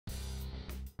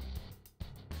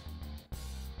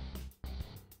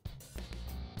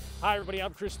Hi everybody,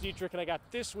 I'm Chris Dietrich and I got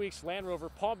this week's Land Rover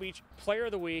Palm Beach Player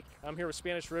of the Week. I'm here with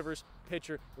Spanish Rivers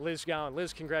pitcher Liz Gollin.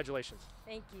 Liz, congratulations.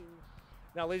 Thank you.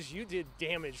 Now Liz, you did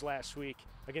damage last week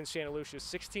against Santaluces.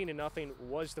 16-0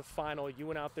 was the final. You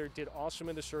went out there, did awesome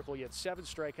in the circle. You had 7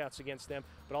 strikeouts against them,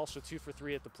 but also 2 for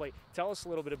 3 at the plate. Tell us a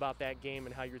little bit about that game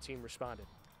and how your team responded.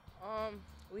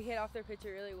 We hit off their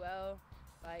pitcher really well.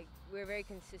 We were very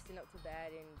consistent up to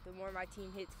bat, and the more my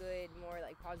team hits good, the more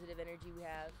positive energy we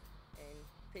have. And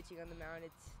pitching on the mound,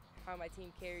 it's how my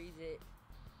team carries it.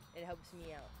 It helps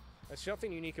me out. That's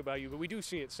something unique about you, but we do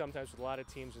see it sometimes with a lot of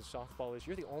teams in softball is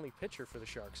you're the only pitcher for the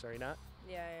Sharks, are you not?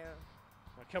 Yeah, I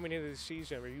am. Coming into the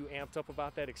season, are you amped up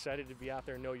about that, excited to be out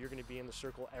there and know you're going to be in the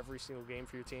circle every single game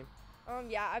for your team?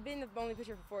 Yeah, I've been the only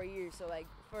pitcher for 4 years, so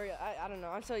I don't know,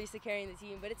 I'm so used to carrying the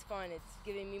team, but it's fun. It's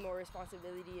giving me more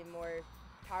responsibility and more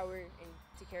power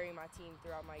to carry my team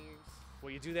throughout my years. Well,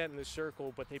 you do that in the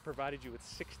circle, but they provided you with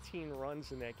 16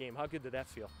 runs in that game. How good did that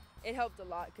feel? It helped a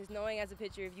lot, because knowing as a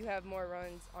pitcher, if you have more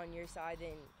runs on your side,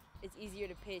 then it's easier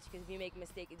to pitch, because if you make a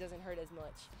mistake, it doesn't hurt as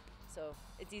much. So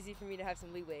it's easy for me to have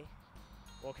some leeway.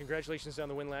 Well, congratulations on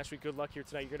the win last week. Good luck here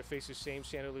tonight. You're going to face the same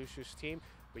Santaluces team,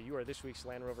 but you are this week's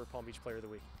Land Rover Palm Beach Player of the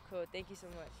Week. Cool. Thank you so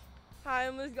much. Hi,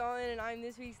 I'm Liz Gollin, and I'm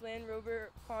this week's Land Rover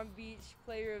Palm Beach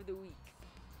Player of the Week.